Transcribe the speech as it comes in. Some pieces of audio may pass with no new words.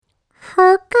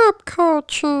hookup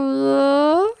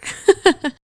culture.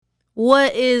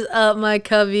 What is up, my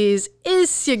cubbies?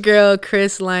 It's your girl,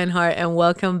 Chris Lionheart, and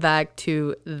welcome back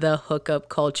to the hookup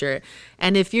culture.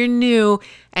 And if you're new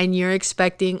and you're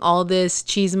expecting all this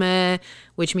chisme,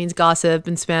 which means gossip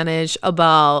in Spanish,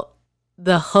 about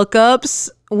the hookups,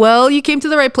 well, you came to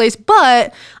the right place.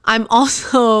 But I'm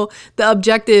also, the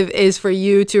objective is for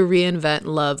you to reinvent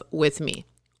love with me.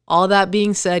 All that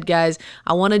being said, guys,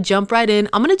 I want to jump right in.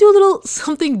 I'm going to do a little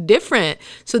something different.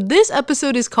 So this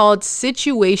episode is called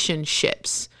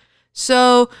Situationships.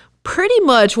 So pretty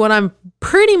much what I'm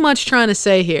pretty much trying to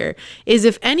say here is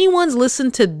if anyone's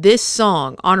listened to this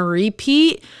song on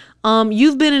repeat,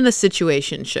 you've been in a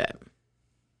situationship.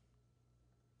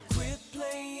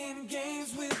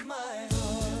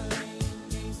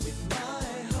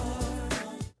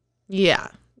 Yeah,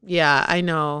 I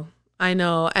know.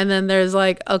 And then there's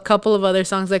like a couple of other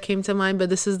songs that came to mind, but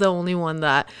this is the only one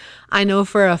that I know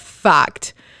for a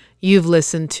fact you've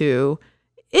listened to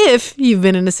if you've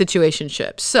been in a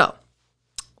situationship. So,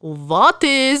 what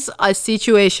is a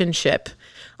situationship?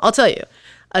 I'll tell you.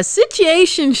 A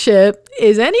situationship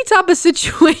is any type of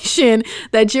situation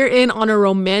that you're in on a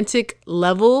romantic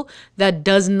level that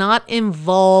does not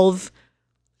involve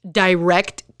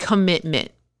direct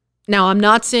commitment. Now, I'm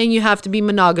not saying you have to be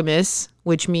monogamous,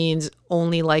 which means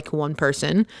only like one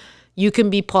person. You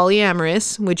can be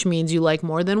polyamorous, which means you like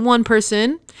more than one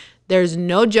person. There's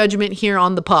no judgment here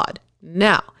on the pod.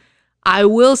 Now, I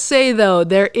will say though,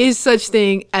 there is such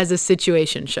thing as a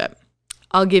situationship.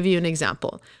 I'll give you an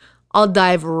example. I'll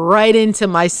dive right into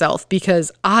myself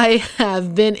because I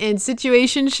have been in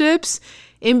situationships,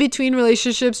 in between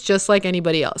relationships, just like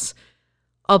anybody else.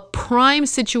 A prime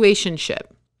situationship.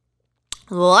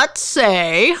 Let's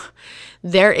say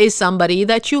there is somebody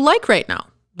that you like right now,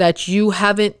 that you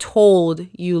haven't told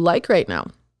you like right now,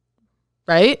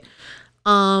 right?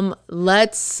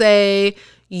 Let's say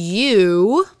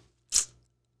you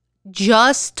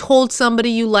just told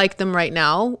somebody you like them right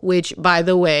now, which, by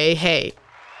the way, hey,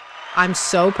 I'm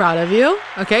so proud of you,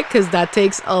 okay? Because that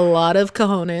takes a lot of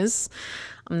cojones.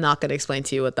 I'm not going to explain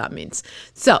to you what that means.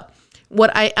 So,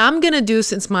 what I am going to do,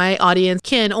 since my audience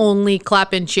can only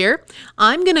clap and cheer,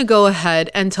 I'm going to go ahead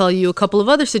and tell you a couple of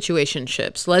other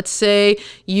situationships. Let's say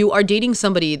you are dating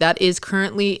somebody that is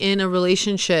currently in a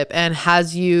relationship and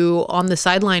has you on the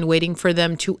sideline waiting for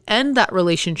them to end that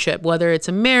relationship, whether it's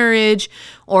a marriage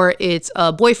or it's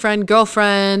a boyfriend,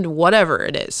 girlfriend, whatever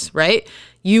it is, right?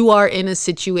 You are in a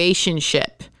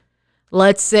situationship.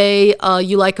 Let's say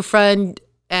you like a friend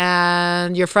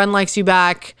and your friend likes you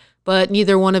back, but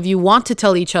neither one of you want to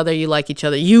tell each other you like each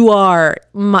other. You are,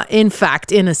 in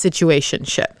fact, in a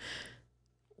situationship.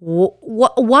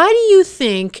 Why do you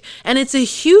think, and it's a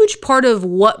huge part of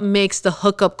what makes the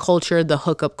hookup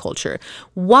culture,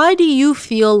 why do you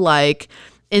feel like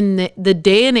in the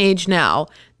day and age now,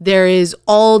 there is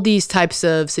all these types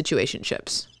of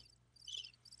situationships?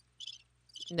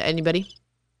 Anybody?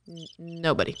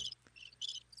 Nobody.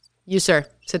 You, sir,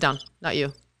 sit down. Not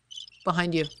you.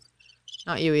 Behind you.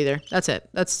 Not you either. That's it.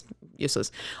 That's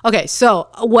useless. Okay, so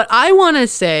what I want to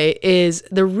say is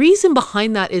the reason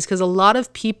behind that is because a lot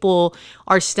of people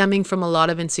are stemming from a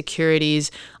lot of insecurities,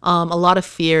 a lot of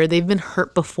fear. They've been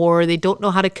hurt before. They don't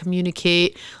know how to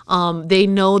communicate. They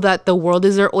know that the world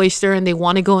is their oyster and they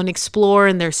want to go and explore,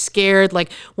 and they're scared.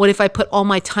 Like, what if I put all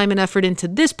my time and effort into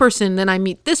this person, then I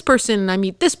meet this person and I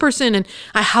meet this person, and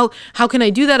how can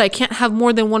I do that? I can't have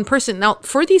more than one person. Now,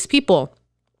 for these people,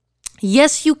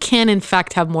 yes, you can, in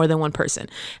fact, have more than one person.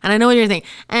 And I know what you're thinking.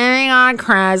 Oh my God,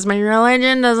 Chris, my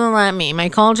religion doesn't let me. My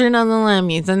culture doesn't let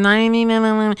me. It's a 90.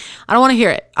 I don't want to hear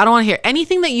it. I don't want to hear it.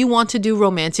 Anything that you want to do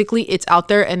romantically, it's out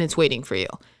there and it's waiting for you.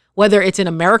 Whether it's in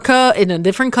America, in a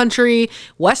different country,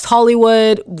 West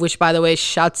Hollywood, which, by the way,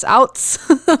 shouts out.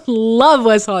 Love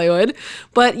West Hollywood.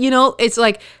 But, you know, it's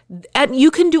like, you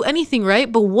can do anything,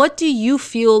 right? But what do you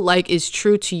feel like is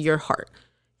true to your heart?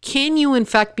 Can you, in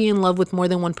fact, be in love with more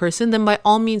than one person? Then by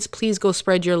all means, please go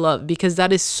spread your love, because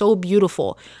that is so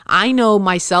beautiful. I know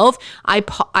myself,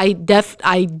 definitely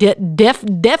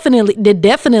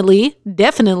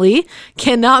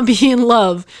cannot be in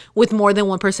love with more than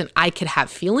one person. I could have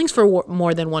feelings for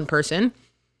more than one person.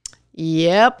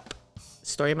 Yep.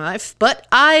 Story of my life. But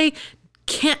I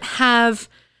can't have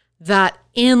that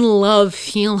in love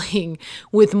feeling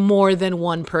with more than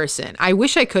one person. I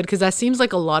wish I could, because that seems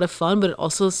like a lot of fun, but it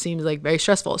also seems like very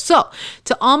stressful. So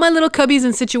to all my little cubbies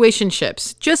in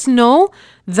situationships, just know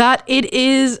that it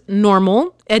is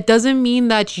normal. It doesn't mean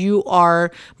that you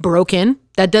are broken.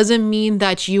 That doesn't mean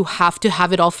that you have to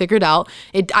have it all figured out.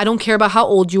 I don't care about how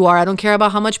old you are. I don't care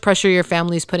about how much pressure your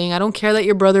family's putting. I don't care that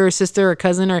your brother or sister or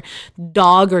cousin or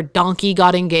dog or donkey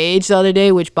got engaged the other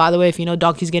day, which, by the way, if you know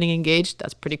donkeys getting engaged,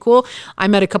 that's pretty cool. I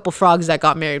met a couple frogs that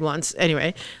got married once.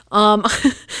 Anyway,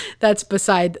 that's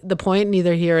beside the point,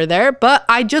 neither here or there. But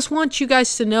I just want you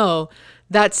guys to know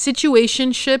that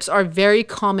situationships are very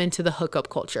common to the hookup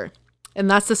culture.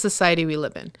 And that's the society we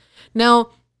live in. Now,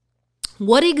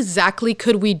 what exactly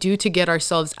could we do to get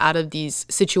ourselves out of these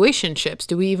situationships?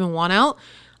 Do we even want out?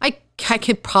 I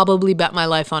could probably bet my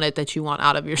life on it that you want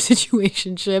out of your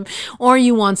situationship, or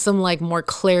you want some like more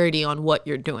clarity on what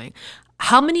you're doing.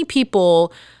 How many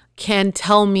people can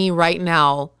tell me right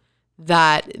now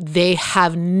that they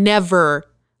have never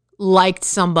liked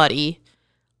somebody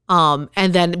and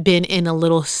then been in a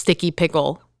little sticky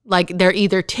pickle? Like they're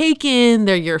either taken,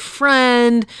 they're your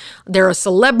friend, they're a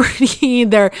celebrity,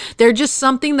 they're just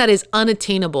something that is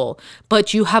unattainable.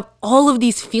 But you have all of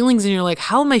these feelings and you're like,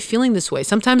 how am I feeling this way?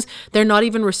 Sometimes they're not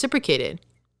even reciprocated,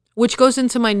 which goes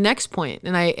into my next point.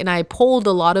 And I polled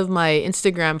a lot of my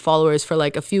Instagram followers for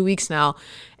like a few weeks now,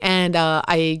 and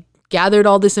I gathered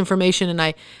all this information, and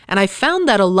I found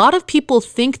that a lot of people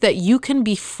think that you can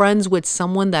be friends with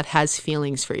someone that has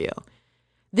feelings for you.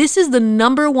 This is the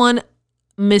number one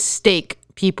mistake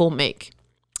people make.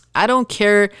 I don't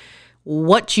care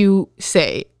what you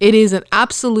say. It is an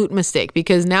absolute mistake,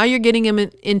 because now you're getting them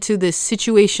into this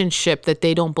situationship that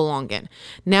they don't belong in.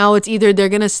 Now it's either they're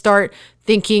going to start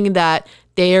thinking that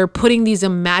they're putting these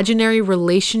imaginary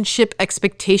relationship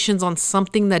expectations on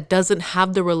something that doesn't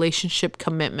have the relationship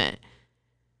commitment.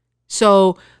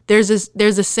 So there's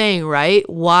a saying, right?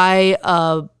 Why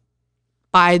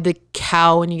buy the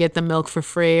cow and you get the milk for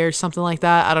free or something like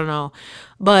that. I don't know.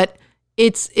 But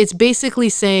it's basically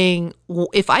saying,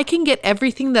 if I can get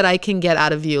everything that I can get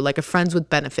out of you, like a friends with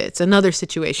benefits, another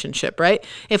situationship, right?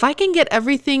 If I can get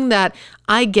everything that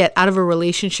I get out of a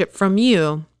relationship from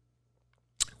you,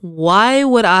 why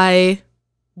would I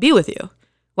be with you?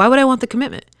 Why would I want the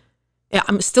commitment? Yeah,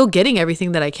 I'm still getting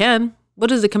everything that I can. What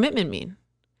does the commitment mean?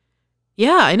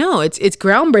 Yeah, I know. It's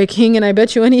groundbreaking, and I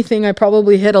bet you anything I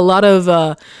probably hit a lot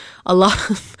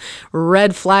of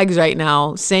red flags right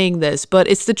now saying this, but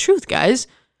it's the truth, guys.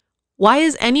 Why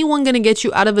is anyone going to get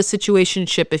you out of a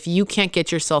situationship if you can't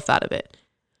get yourself out of it?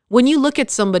 When you look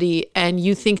at somebody and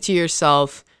you think to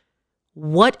yourself,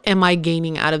 what am I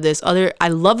gaining out of this? I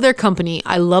love their company.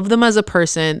 I love them as a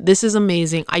person. This is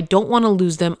amazing. I don't want to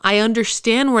lose them. I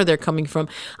understand where they're coming from.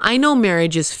 I know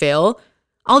marriages fail.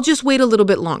 I'll just wait a little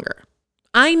bit longer.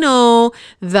 I know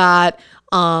that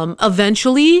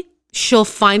eventually she'll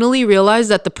finally realize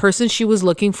that the person she was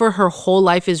looking for her whole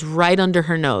life is right under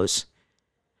her nose.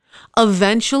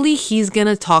 Eventually, he's going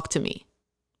to talk to me.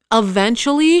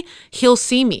 Eventually, he'll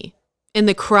see me in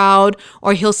the crowd,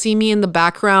 or he'll see me in the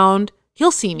background.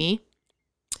 He'll see me.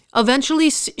 Eventually,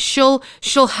 she'll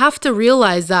have to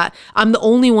realize that I'm the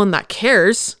only one that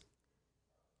cares.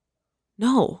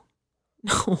 No.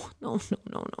 Wrong.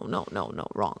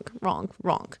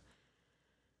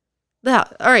 Yeah.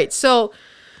 All right. So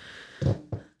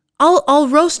I'll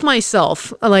roast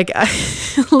myself, like a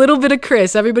little bit of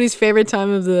Chris, everybody's favorite time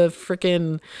of the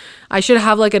freaking, I should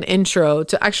have like an intro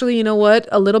to, actually, you know what?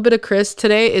 A little bit of Chris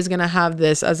today is going to have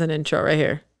this as an intro right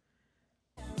here.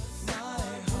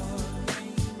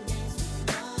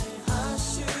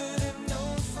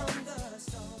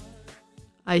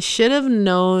 I should have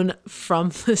known from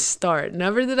the start.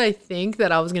 Never did I think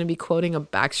that I was going to be quoting a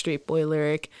Backstreet Boy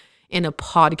lyric in a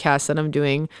podcast that I'm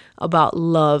doing about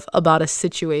love, about a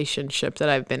situationship that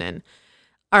I've been in.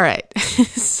 All right.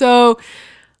 So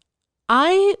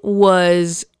I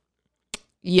was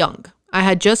young. I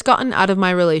had just gotten out of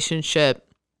my relationship,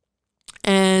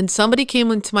 and somebody came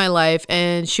into my life,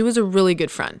 and she was a really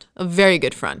good friend, a very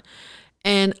good friend.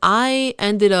 And I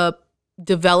ended up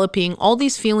developing all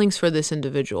these feelings for this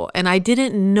individual, and I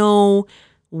didn't know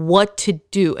what to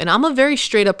do. And I'm a very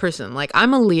straight up person. Like,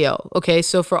 I'm a Leo. Okay.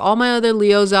 So for all my other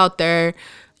Leos out there,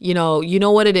 you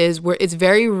know what it is, where it's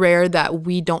very rare that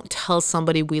we don't tell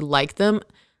somebody we like them.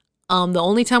 The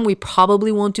only time we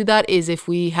probably won't do that is if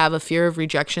we have a fear of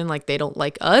rejection, like they don't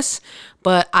like us.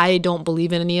 But I don't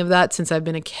believe in any of that. Since I've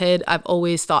been a kid, I've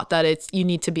always thought that you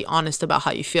need to be honest about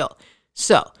how you feel.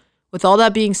 So with all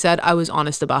that being said, I was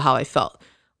honest about how I felt.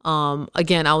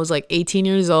 Again, I was like 18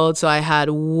 years old, so I had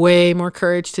way more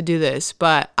courage to do this,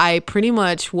 but I pretty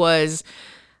much was,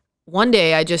 one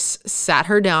day I just sat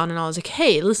her down and I was like,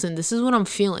 hey, listen, this is what I'm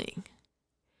feeling.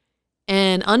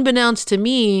 And unbeknownst to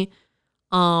me,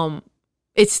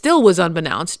 it still was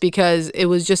unbeknownst, because it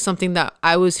was just something that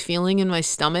I was feeling in my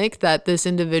stomach, that this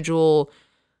individual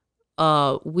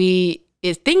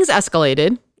things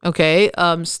escalated. Okay.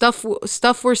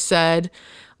 Stuff were said.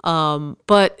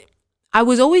 But I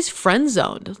was always friend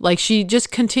zoned. Like she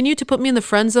just continued to put me in the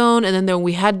friend zone. And then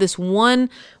we had this one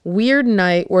weird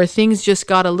night where things just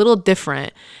got a little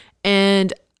different.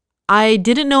 And I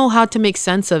didn't know how to make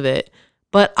sense of it,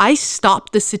 but I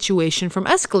stopped the situation from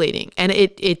escalating. And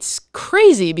it's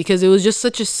crazy because it was just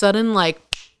such a sudden, like,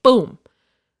 boom.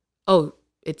 Oh,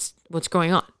 it's what's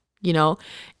going on, you know?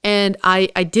 And I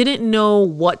didn't know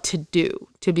what to do,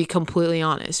 to be completely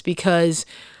honest, because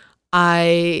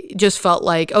I just felt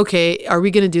like, okay, are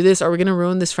we going to do this? Are we going to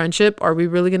ruin this friendship? Are we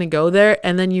really going to go there?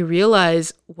 And then you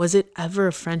realize, was it ever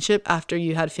a friendship after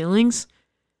you had feelings?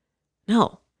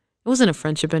 No, it wasn't a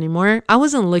friendship anymore. I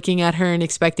wasn't looking at her and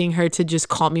expecting her to just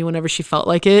call me whenever she felt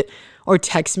like it, or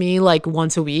text me like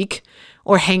once a week,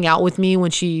 or hang out with me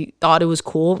when she thought it was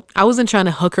cool. I wasn't trying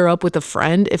to hook her up with a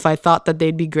friend if I thought that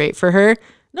they'd be great for her.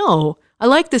 No, I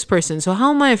like this person. So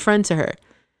how am I a friend to her?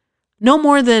 No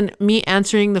more than me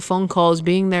answering the phone calls,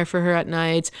 being there for her at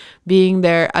nights, being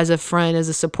there as a friend, as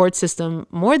a support system.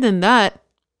 More than that,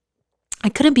 I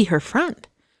couldn't be her friend.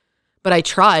 But I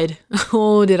tried.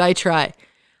 Oh, did I try?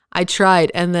 I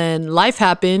tried. And then life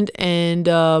happened, and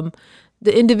the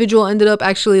individual ended up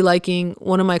actually liking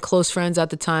one of my close friends at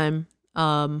the time,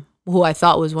 who I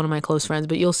thought was one of my close friends.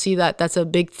 But you'll see that that's a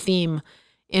big theme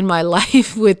in my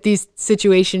life with these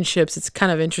situationships. It's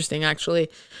kind of interesting, actually.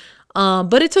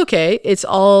 But it's okay. It's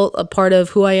all a part of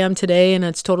who I am today, and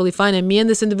it's totally fine. And me and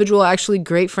this individual are actually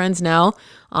great friends now.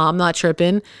 I'm not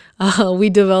tripping. We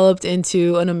developed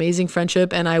into an amazing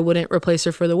friendship, and I wouldn't replace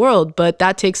her for the world. But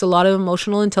that takes a lot of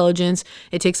emotional intelligence.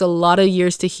 It takes a lot of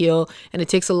years to heal, and it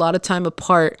takes a lot of time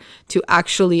apart to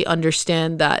actually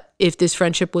understand that if this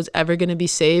friendship was ever going to be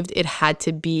saved, it had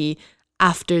to be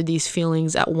after these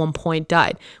feelings at one point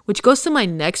died. Which goes to my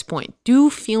next point. Do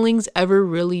feelings ever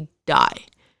really die?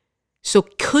 So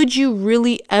could you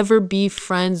really ever be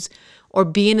friends or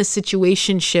be in a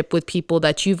situationship with people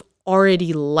that you've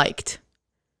already liked?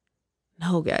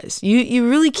 No, guys, you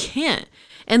really can't.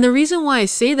 And the reason why I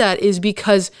say that is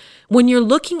because when you're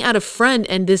looking at a friend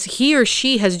and he or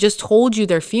she has just told you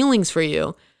their feelings for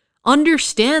you,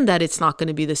 understand that it's not going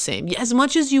to be the same. As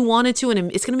much as you want it to,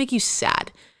 and it's going to make you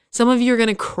sad. Some of you are going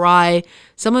to cry.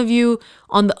 Some of you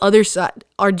on the other side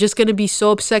are just going to be so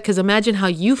upset because imagine how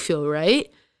you feel,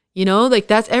 right? You know, like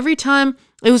that's every time.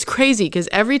 It was crazy because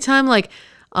every time like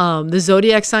the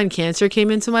zodiac sign Cancer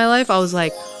came into my life, I was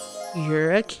like,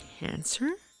 you're a Cancer?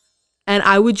 And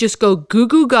I would just go goo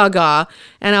goo gaga,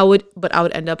 and I would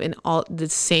end up in all the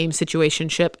same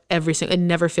situationship every single. It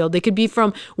never failed.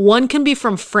 One can be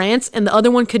from France, and the other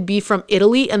one could be from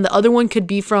Italy, and the other one could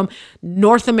be from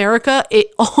North America. It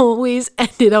always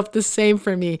ended up the same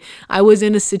for me. I was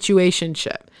in a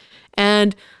situationship,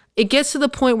 and it gets to the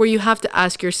point where you have to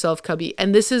ask yourself, Cubby,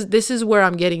 and this is where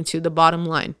I'm getting to the bottom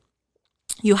line.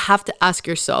 You have to ask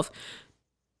yourself,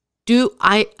 do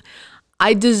I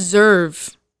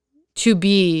deserve to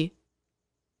be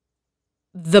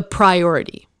the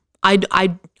priority?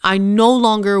 I no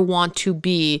longer want to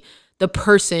be the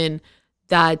person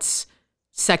that's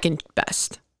second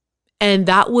best. And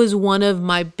that was one of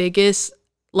my biggest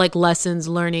like lessons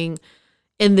learning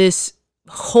in this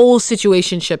whole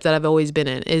situationship that I've always been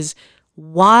in is,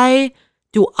 why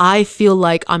do I feel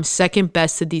like I'm second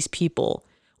best to these people?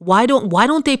 Why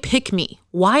don't they pick me?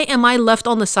 Why am I left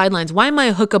on the sidelines? Why am I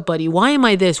a hookup buddy? Why am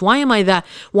I this? Why am I that?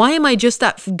 Why am I just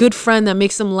that good friend that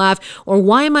makes them laugh? Or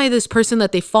why am I this person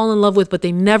that they fall in love with, but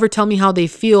they never tell me how they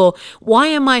feel? Why?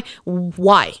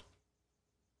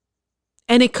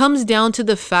 And it comes down to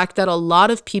the fact that a lot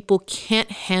of people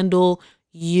can't handle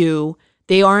you.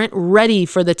 They aren't ready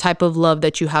for the type of love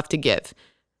that you have to give.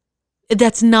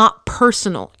 That's not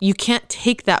personal. You can't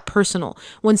take that personal.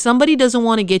 When somebody doesn't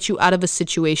want to get you out of a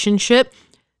situationship,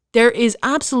 there is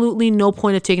absolutely no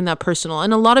point of taking that personal.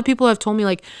 And a lot of people have told me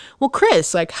like, well,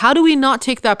 Chris, like, how do we not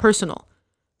take that personal?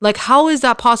 Like, how is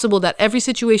that possible that every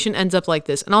situation ends up like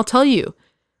this? And I'll tell you,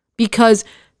 because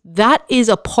that is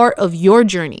a part of your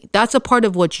journey. That's a part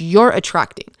of what you're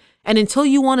attracting. And until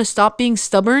you want to stop being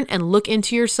stubborn and look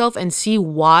into yourself and see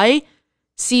why,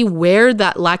 see where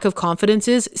that lack of confidence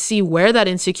is, see where that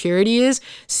insecurity is,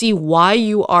 see why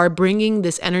you are bringing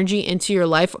this energy into your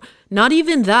life. Not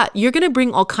even that, you're going to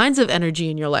bring all kinds of energy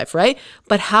in your life, right?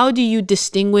 But how do you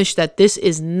distinguish that this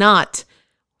is not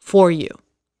for you?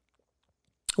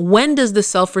 When does the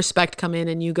self-respect come in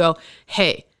and you go,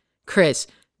 hey, Chris,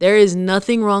 there is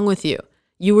nothing wrong with you.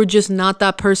 You were just not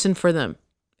that person for them.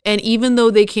 And even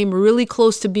though they came really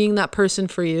close to being that person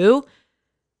for you,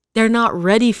 they're not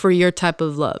ready for your type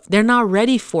of love. They're not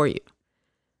ready for you.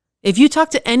 If you talk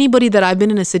to anybody that I've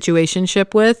been in a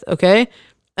situationship with, okay,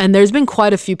 and there's been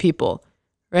quite a few people,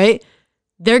 right?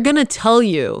 They're going to tell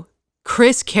you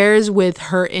Chris cares with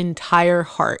her entire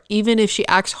heart. Even if she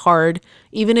acts hard,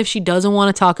 even if she doesn't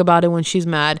want to talk about it when she's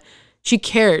mad, she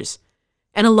cares.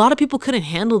 And a lot of people couldn't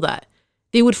handle that.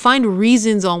 They would find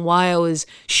reasons on why I was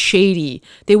shady.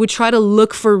 They would try to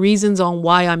look for reasons on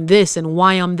why I'm this and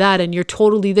why I'm that and you're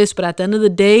totally this. But at the end of the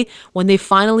day, when they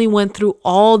finally went through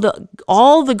all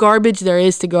the garbage there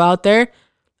is to go out there,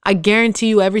 I guarantee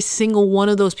you every single one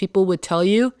of those people would tell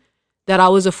you that I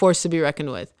was a force to be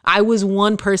reckoned with. I was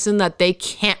one person that they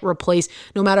can't replace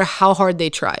no matter how hard they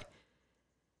try.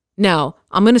 Now,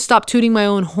 I'm going to stop tooting my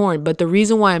own horn, but the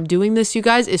reason why I'm doing this, you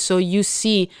guys, is so you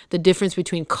see the difference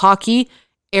between cocky,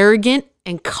 arrogant,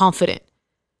 and confident.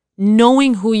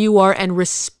 Knowing who you are and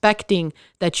respecting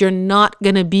that you're not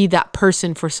going to be that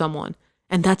person for someone.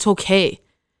 And that's okay.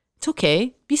 It's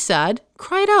okay. Be sad.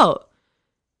 Cry it out.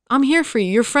 I'm here for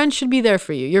you. Your friends should be there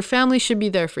for you. Your family should be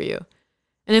there for you.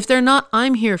 And if they're not,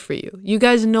 I'm here for you. You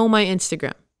guys know my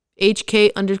Instagram.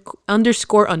 HK__.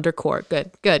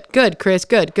 Good, Chris.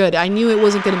 Good. I knew it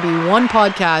wasn't going to be one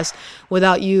podcast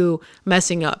without you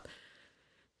messing up.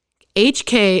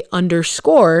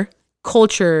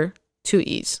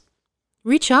 HK_culture2ease.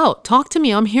 Reach out. Talk to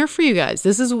me. I'm here for you guys.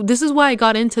 This is why I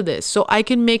got into this. So I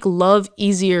can make love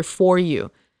easier for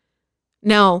you.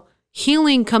 Now,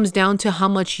 healing comes down to how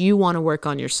much you want to work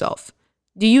on yourself.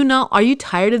 Are you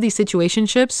tired of these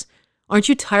situationships? Aren't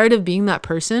you tired of being that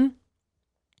person?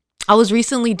 I was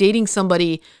recently dating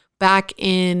somebody back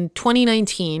in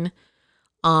 2019.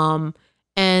 And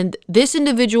this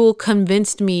individual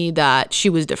convinced me that she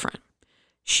was different.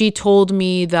 She told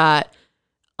me that,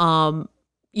 I'm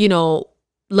not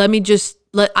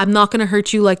going to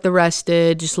hurt you like the rest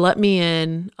did. Just let me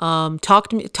in.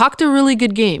 Talked a really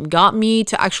good game. Got me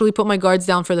to actually put my guards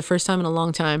down for the first time in a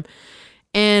long time.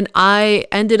 And I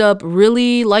ended up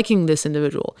really liking this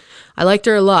individual. I liked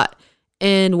her a lot.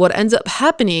 And what ends up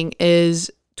happening is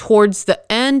towards the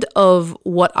end of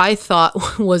what I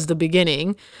thought was the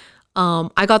beginning,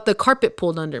 I got the carpet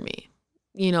pulled under me.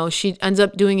 She ends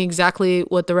up doing exactly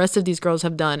what the rest of these girls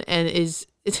have done. And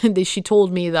she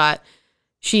told me that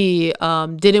she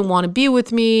didn't want to be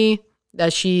with me,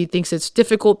 that she thinks it's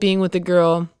difficult being with a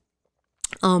girl,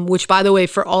 which, by the way,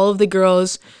 for all of the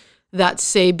girls that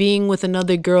say being with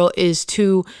another girl is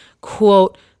too,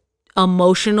 quote,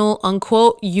 emotional,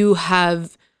 unquote, you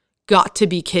have got to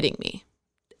be kidding me.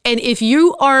 And if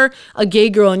you are a gay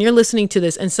girl and you're listening to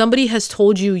this and somebody has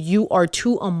told you you are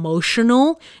too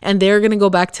emotional and they're going to go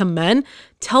back to men,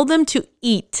 tell them to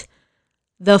eat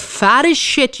the fattest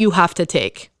shit you have to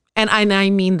take. And I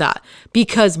mean that,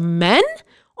 because men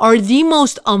are the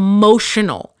most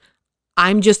emotional.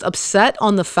 I'm just upset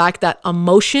on the fact that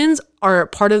emotions are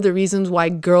part of the reasons why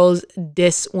girls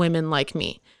diss women like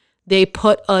me. They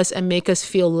put us and make us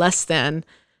feel less than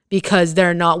because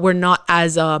we're not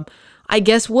as, I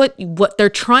guess what they're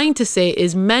trying to say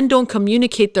is men don't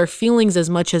communicate their feelings as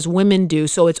much as women do.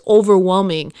 So it's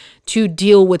overwhelming to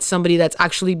deal with somebody that's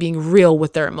actually being real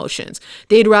with their emotions.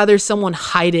 They'd rather someone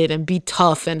hide it and be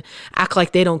tough and act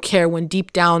like they don't care when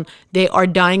deep down they are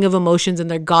dying of emotions and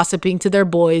they're gossiping to their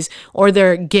boys or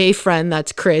their gay friend,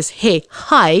 that's Chris. Hey,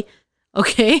 hi.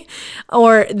 Okay.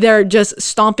 Or they're just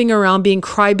stomping around being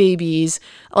crybabies.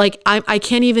 Like I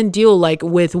can't even deal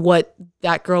with what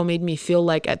that girl made me feel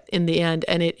like in the end.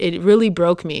 And it really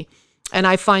broke me. And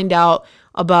I find out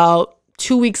about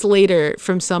 2 weeks later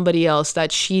from somebody else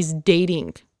that she's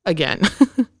dating again.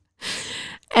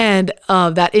 And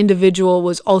that individual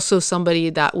was also somebody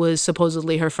that was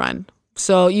supposedly her friend.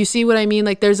 So you see what I mean?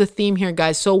 There's a theme here,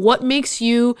 guys. So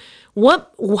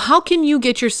how can you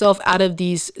get yourself out of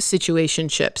these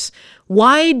situationships?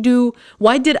 Why do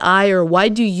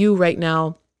you right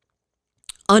now,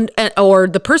 or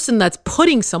the person that's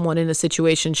putting someone in a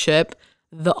situationship,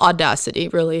 the audacity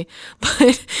really,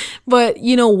 but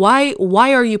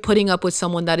why are you putting up with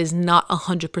someone that is not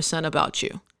 100% about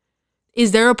you?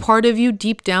 Is there a part of you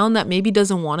deep down that maybe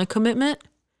doesn't want a commitment?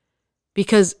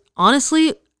 Because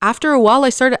honestly, after a while, I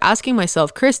started asking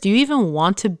myself, Chris, do you even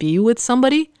want to be with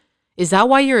somebody? Is that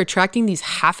why you're attracting these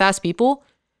half-ass people?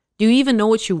 Do you even know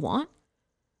what you want?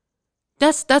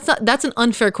 That's an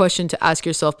unfair question to ask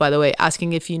yourself, by the way,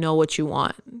 asking if you know what you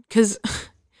want. Because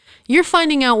you're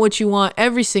finding out what you want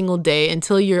every single day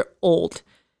until you're old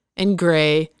and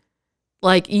gray.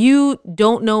 You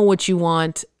don't know what you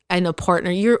want in a partner.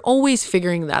 You're always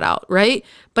figuring that out, right?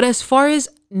 But as far as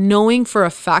knowing for a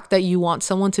fact that you want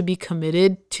someone to be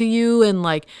committed to you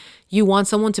and you want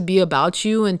someone to be about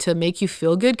you and to make you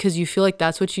feel good because you feel like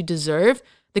that's what you deserve,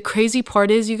 The crazy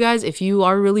part is, you guys, if you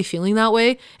are really feeling that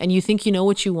way and you think you know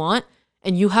what you want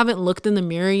and you haven't looked in the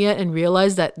mirror yet and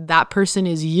realized that that person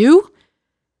is you,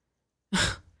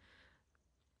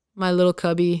 my little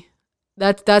cubby,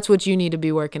 that's what you need to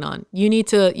be working on. You need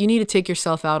to take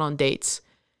yourself out on dates.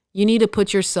 You need to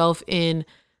put yourself in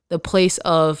the place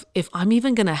of, if I'm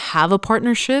even going to have a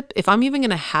partnership, if I'm even going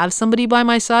to have somebody by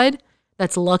my side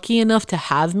that's lucky enough to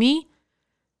have me,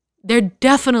 they're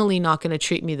definitely not going to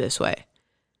treat me this way.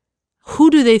 Who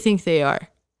do they think they are?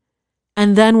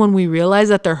 And then when we realize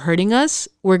that they're hurting us,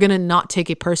 we're going to not take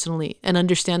it personally and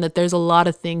understand that there's a lot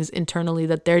of things internally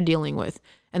that they're dealing with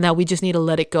and that we just need to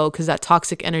let it go because that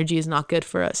toxic energy is not good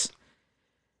for us.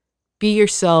 Be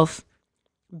yourself.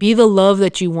 Be the love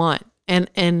that you want.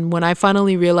 And when I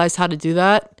finally realized how to do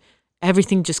that,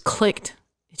 everything just clicked.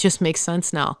 It just makes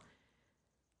sense now.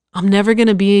 I'm never going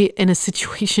to be in a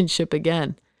situationship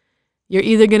again. You're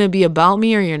either going to be about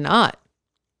me or you're not.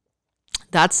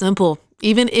 That's simple.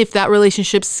 Even if that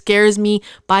relationship scares me,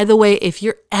 by the way, if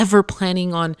you're ever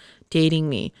planning on dating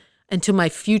me and to my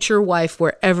future wife,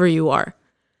 wherever you are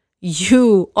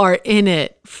in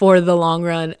it for the long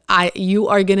run. You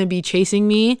are going to be chasing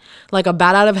me like a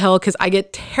bat out of hell because I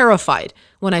get terrified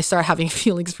when I start having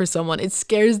feelings for someone. It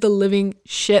scares the living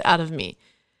shit out of me.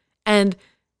 And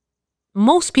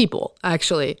most people,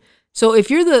 actually. So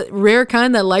if you're the rare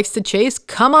kind that likes to chase,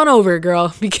 come on over,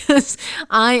 girl, because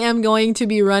I am going to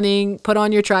be running. Put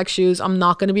on your track shoes. I'm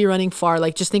not going to be running far.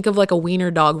 Like, just think of like a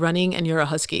wiener dog running and you're a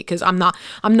husky, because I'm not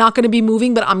going to be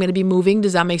moving, but I'm going to be moving.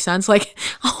 Does that make sense? Like,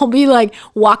 I'll be like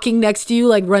walking next to you,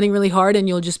 like running really hard, and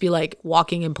you'll just be like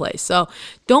walking in place. So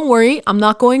don't worry. I'm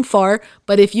not going far,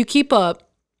 but if you keep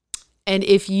up and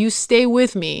if you stay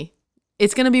with me,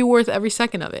 it's going to be worth every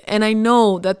second of it. And I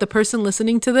know that the person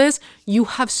listening to this, you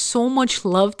have so much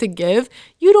love to give.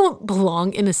 You don't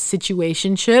belong in a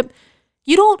situationship.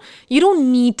 You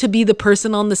don't need to be the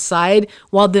person on the side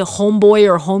while the homeboy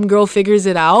or homegirl figures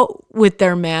it out with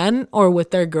their man or with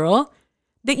their girl.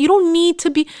 That you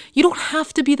don't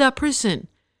have to be that person.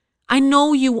 I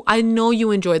know you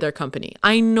enjoy their company.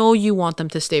 I know you want them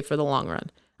to stay for the long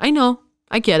run. I know.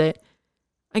 I get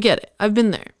it. I've been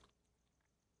there.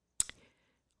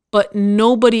 But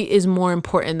nobody is more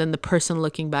important than the person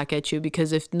looking back at you,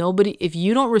 because if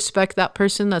you don't respect that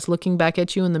person that's looking back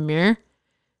at you in the mirror,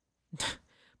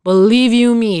 believe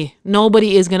you me,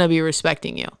 nobody is going to be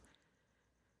respecting you.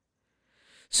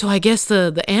 So I guess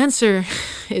the answer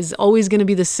is always going to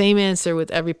be the same answer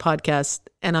with every podcast.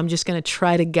 And I'm just going to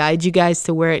try to guide you guys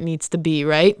to where it needs to be,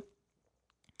 right?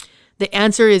 The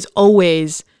answer is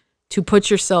always to put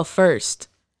yourself first,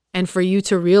 and for you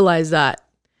to realize that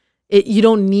you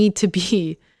don't need to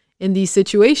be in these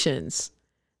situations,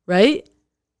 right?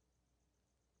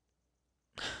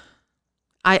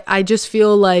 I just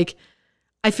feel like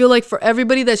for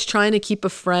everybody that's trying to keep a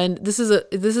friend, this is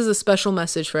a special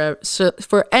message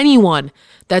for anyone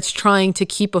that's trying to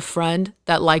keep a friend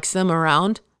that likes them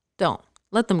around. Don't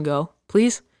let them go,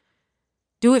 please.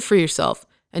 Do it for yourself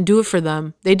and do it for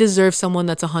them. They deserve someone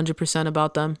that's 100%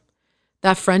 about them.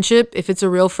 That friendship, if it's a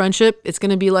real friendship, it's going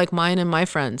to be like mine and my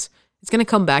friends. It's going to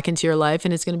come back into your life,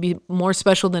 and it's going to be more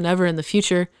special than ever in the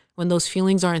future when those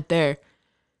feelings aren't there.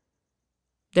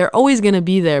 They're always going to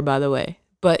be there, by the way,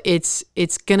 but it's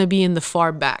going to be in the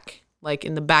far back, like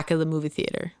in the back of the movie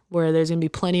theater, where there's going to be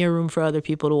plenty of room for other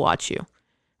people to watch you,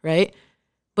 right?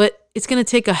 But it's going to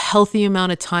take a healthy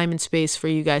amount of time and space for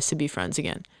you guys to be friends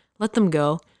again. Let them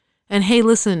go. And hey,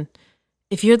 listen,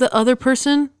 if you're the other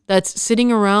person that's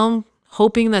sitting around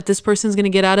hoping that this person's going to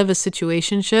get out of a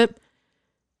situationship,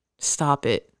 stop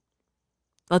it.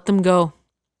 Let them go.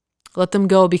 Let them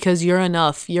go, because you're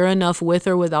enough. You're enough with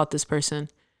or without this person.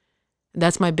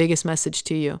 That's my biggest message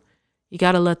to you. You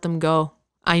got to let them go.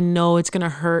 I know it's going to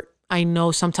hurt. I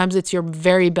know sometimes it's your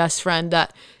very best friend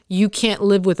that you can't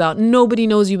live without. Nobody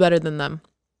knows you better than them,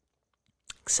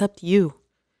 except you.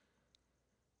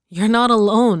 You're not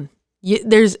alone.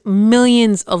 There's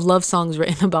millions of love songs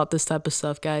written about this type of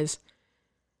stuff, guys.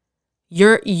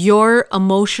 Your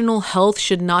emotional health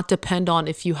should not depend on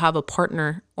if you have a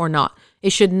partner or not. It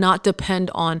should not depend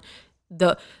on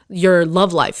your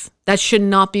love life. That should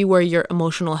not be where your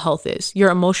emotional health is.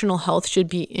 Your emotional health should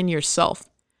be in yourself.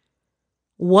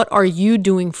 What are you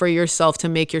doing for yourself to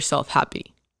make yourself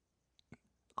happy?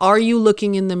 Are you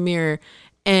looking in the mirror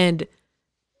and,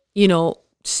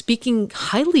 speaking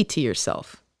highly to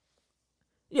yourself?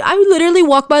 I would literally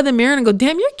walk by the mirror and go,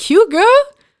 damn, you're cute, girl.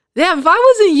 Damn, if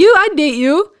I wasn't you, I'd date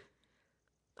you.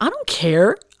 I don't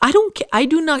care. I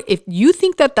do not. If you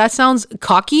think that sounds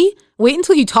cocky, wait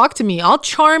until you talk to me. I'll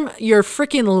charm your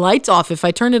freaking lights off. If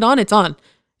I turn it on, it's on.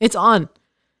 It's on.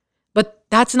 But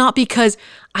That's not because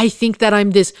I think that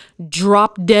I'm this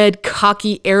drop dead,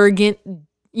 cocky, arrogant,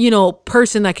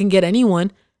 person that can get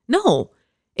anyone. No,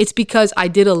 it's because I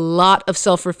did a lot of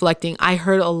self-reflecting. I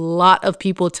heard a lot of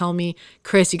people tell me,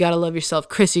 Chris, you got to love yourself.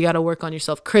 Chris, you got to work on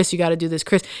yourself. Chris, you got to do this.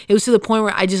 Chris, it was to the point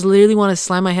where I just literally want to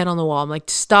slam my head on the wall. I'm like,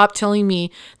 stop telling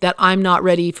me that I'm not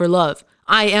ready for love.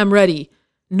 I am ready.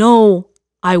 No,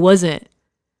 I wasn't.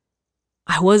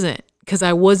 Because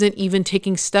I wasn't even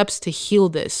taking steps to heal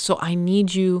this. So I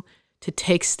need you to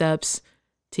take steps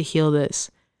to heal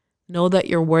this. Know that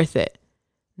you're worth it.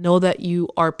 Know that you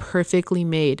are perfectly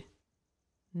made.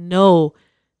 Know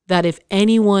that if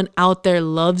anyone out there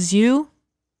loves you,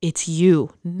 it's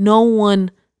you. No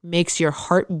one makes your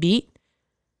heart beat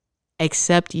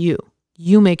except you.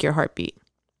 You make your heart beat.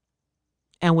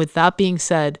 And with that being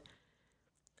said,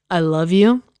 I love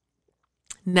you.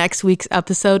 Next week's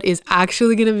episode is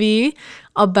actually going to be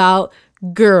about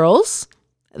girls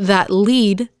that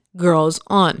lead girls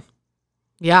on.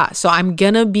 Yeah, so I'm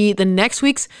gonna be next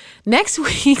week's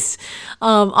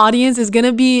audience is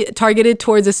gonna be targeted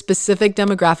towards a specific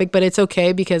demographic, but it's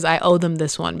okay because I owe them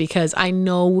this one, because I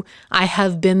know I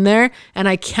have been there and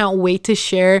I can't wait to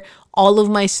share all of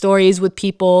my stories with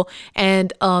people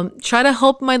and try to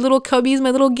help my little cubbies,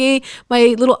 my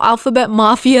little alphabet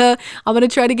mafia. I'm gonna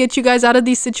try to get you guys out of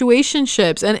these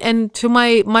situationships, and to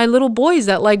my little boys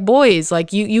that like boys,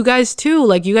 like you guys too,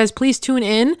 like you guys please tune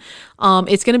in.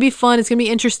 It's gonna be fun, it's gonna be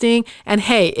interesting. And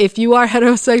hey, if you are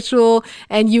heterosexual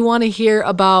and you want to hear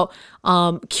about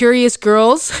curious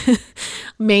girls,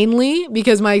 mainly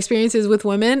because my experiences with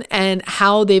women and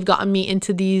how they've gotten me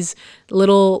into these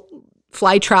little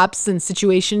fly traps and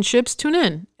situationships, tune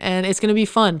in and it's going to be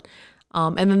fun.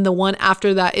 And then the one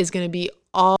after that is going to be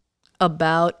all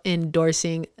about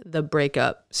endorsing the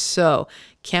breakup. So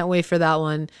can't wait for that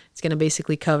one. It's going to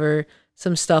basically cover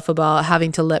some stuff about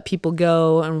having to let people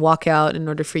go and walk out in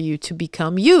order for you to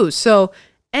become you. So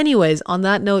anyways, on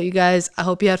that note, you guys, I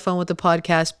hope you had fun with the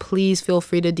podcast. Please feel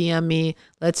free to DM me.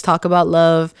 Let's talk about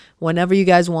love whenever you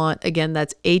guys want. Again,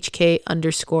 that's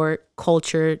HK_culture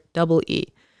EE.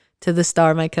 To the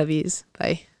star, my cubbies.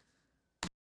 Bye.